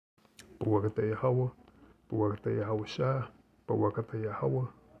Barakatah Yahweh, Barakatah Yahweh Shai, Barakatah Yahweh,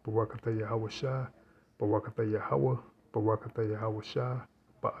 Barakatah Yahweh Shai, Barakatah Yahweh, Barakatah Yahweh Shai,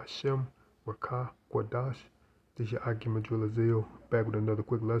 Ba'ashem, Rakah, Quadash. This is your Akim Azil, back with another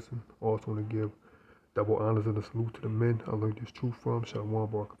quick lesson. Also want to give double honors and a salute to the men I learned this truth from. Shalom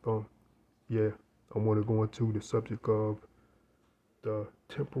Barakathon. Yeah, I want to go into the subject of the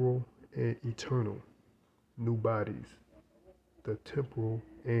temporal and eternal new bodies. The temporal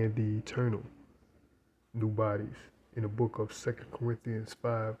and the eternal new bodies. In the book of 2 Corinthians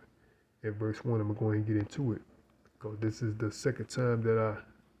 5 and verse 1, I'm going to go ahead and get into it. Because this is the second time that I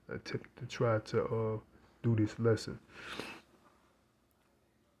attempt to try to do this lesson.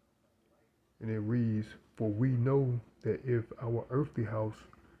 And it reads, "For we know that if our earthly house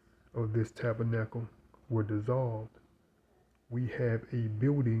of this tabernacle were dissolved, we have a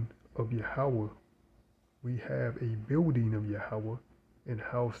building of Yahweh. We have a building of Yahweh, and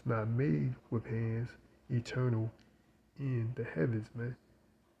house not made with hands, eternal in the heavens," man.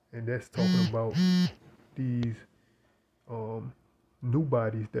 And that's talking about these new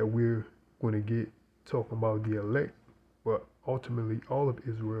bodies that we're going to get, talking about the elect, but ultimately all of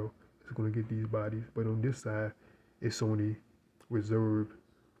Israel is going to get these bodies. But on this side, it's only reserved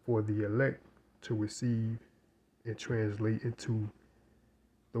for the elect to receive and translate into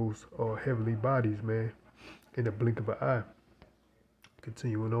those heavenly bodies, man, in the blink of an eye.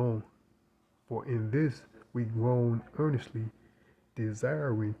 Continuing on, "For in this we groan earnestly,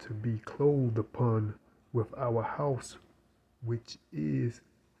 desiring to be clothed upon with our house, which is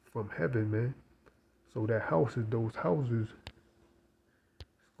from heaven," man. So that house is those houses.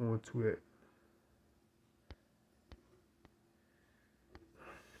 It's going to it.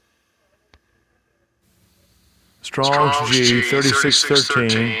 Strong's G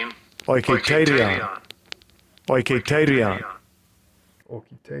 3613, Oiketarian. Oiketarian.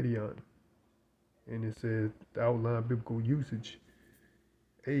 Oiketarian. And it says, the outline biblical usage.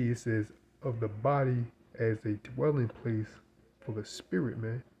 It says, "of the body as a dwelling place for the spirit,"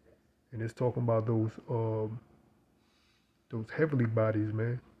 man. And it's talking about those heavenly bodies,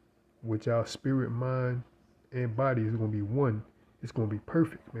 man, which our spirit, mind, and body is going to be one. It's going to be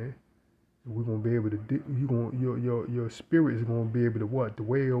perfect, man. We're going to be able to, your spirit is going to be able to what?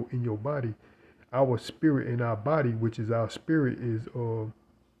 Dwell in your body. Our spirit and our body, which is our spirit, is you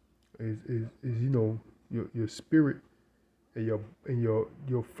know, your spirit and your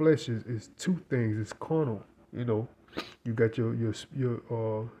flesh is two things. It's carnal, you know. You got your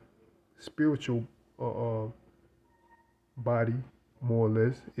spiritual body, more or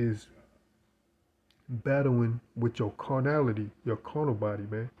less, is battling with your carnality, your carnal body,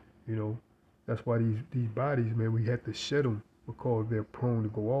 man. You know, that's why these bodies, man, we have to shed them because they're prone to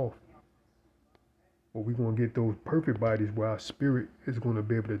go off. But we're going to get those perfect bodies where our spirit is going to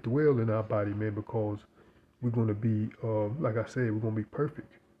be able to dwell in our body, man, because we're going to be, like I said, we're going to be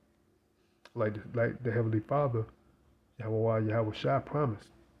perfect. Like the Heavenly Father, Yahweh Shai, promised.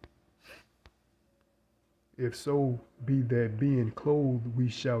 "If so be that being clothed we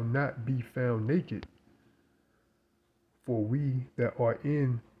shall not be found naked. For we that are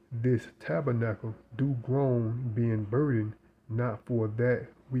in this tabernacle do groan, being burdened, not for that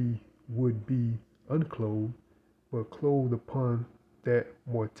we would be unclothed, but clothed upon that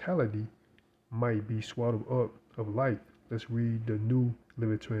mortality might be swallowed up of life." Let's read the New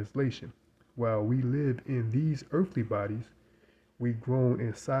Living Translation. "While we live in these earthly bodies, we groan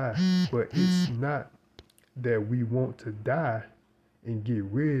inside, but it's not that we want to die and get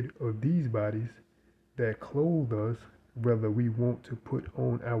rid of these bodies that clothe us. Rather, we want to put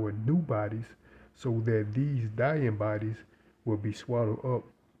on our new bodies so that these dying bodies will be swallowed up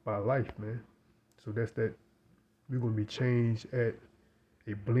by life," man. So that's that. We're going to be changed at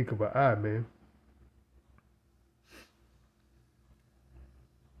a blink of an eye, man.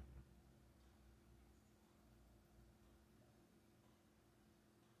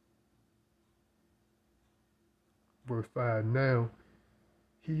 Verse 5, "Now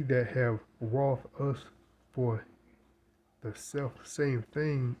he that have wrought us for the self same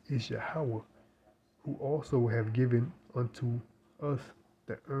thing is Yahweh, who also have given unto us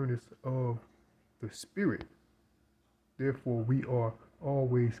the earnest of the Spirit. Therefore we are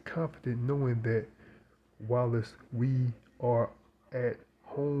always confident, knowing that whilst we are at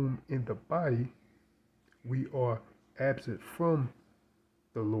home in the body, we are absent from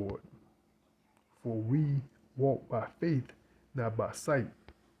the Lord. For we walk by faith, not by sight.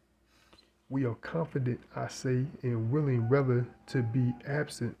 We are confident, I say, and willing rather to be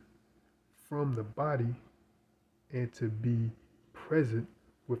absent from the body and to be present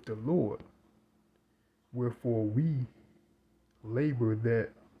with the Lord. Wherefore we labor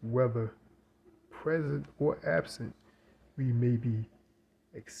that whether present or absent, we may be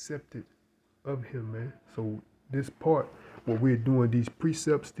accepted of him, man. So this part, what we're doing, these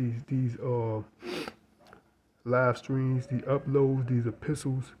precepts, these live streams, these uploads, these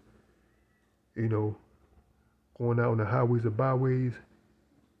epistles, you know, going out on the highways and byways,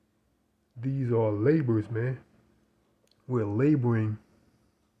 these are labors, man. We're laboring,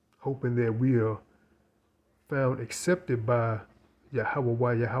 hoping that we are found accepted by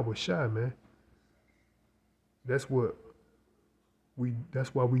Yahweh Yahweh Shai, man. That's why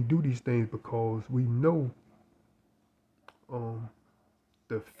we do these things, because we know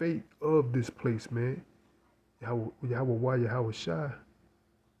the fate of this place, man. Yahweh Shai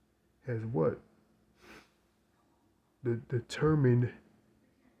has what? Determined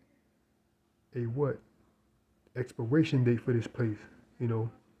a what? Expiration date for this place, you know,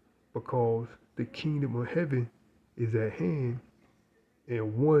 because the kingdom of heaven is at hand,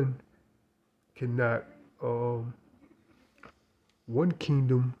 and one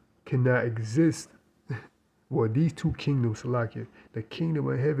kingdom cannot exist. Well, these two kingdoms, like it, the kingdom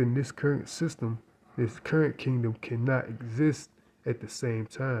of heaven, this current system, this current kingdom cannot exist at the same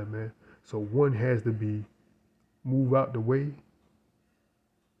time, man. So one has to be moved out the way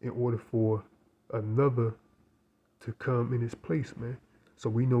in order for another to come in its place, man. So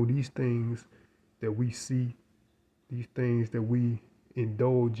we know these things that we see, these things that we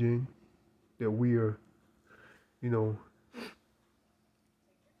indulge in, that we are, you know,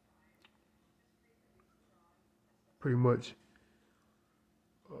 pretty much,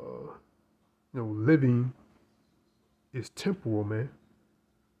 living is temporal, man.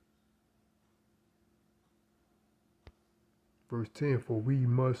 Verse 10, for we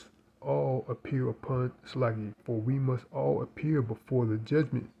must all appear before the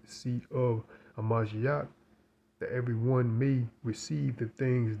judgment seat of Amashiach, that everyone may receive the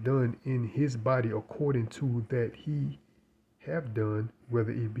things done in his body according to that he have done,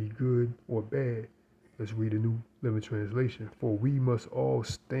 whether it be good or bad. Let's read the New Living Translation. For we must all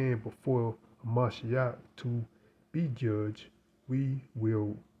stand before Mashiach to be judged. We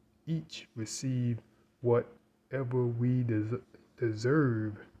will each receive whatever we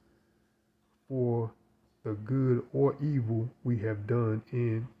deserve for the good or evil we have done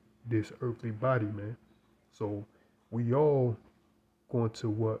in this earthly body, man. So we all going to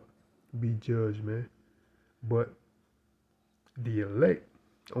what? Be judged, man. But the elect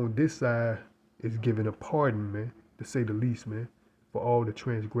on this side is given a pardon, man, to say the least, man, for all the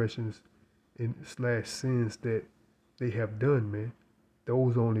transgressions and / sins that they have done, man.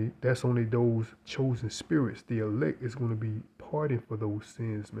 That's only those chosen spirits. The elect is going to be pardoned for those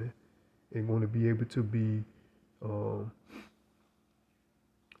sins, man, and going to be able to be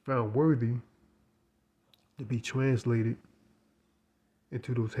found worthy to be translated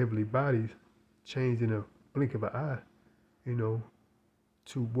into those heavenly bodies, changed in a blink of an eye, you know,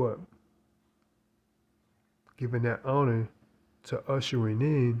 to what? Giving that honor to ushering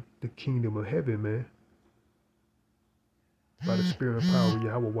in the kingdom of heaven, man, by the spirit of power,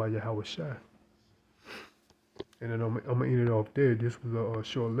 Yahweh Shai. And then I'm going to end it off there. This was a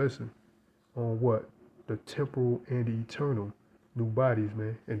short lesson on what? The temporal and the eternal new bodies,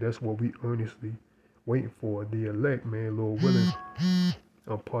 man. And that's what we earnestly waiting for. The elect, man, Lord willing,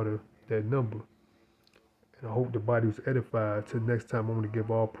 I'm part of that number. And I hope the body was edified. Till next time, I'm going to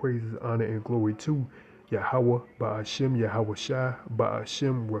give all praises, honor, and glory to Yahweh, Ba'ashem, Yahweh Shai,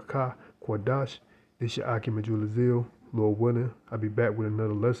 Ba'ashem, Rakah, Kwadash. This your Akim Azul. Lord willing, I'll be back with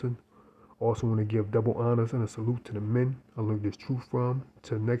another lesson. Also want to give double honors and a salute to the men I learned this truth from.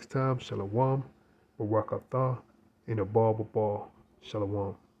 Till next time, Shalom, Barakatah, and a Ball.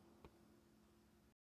 Shalom.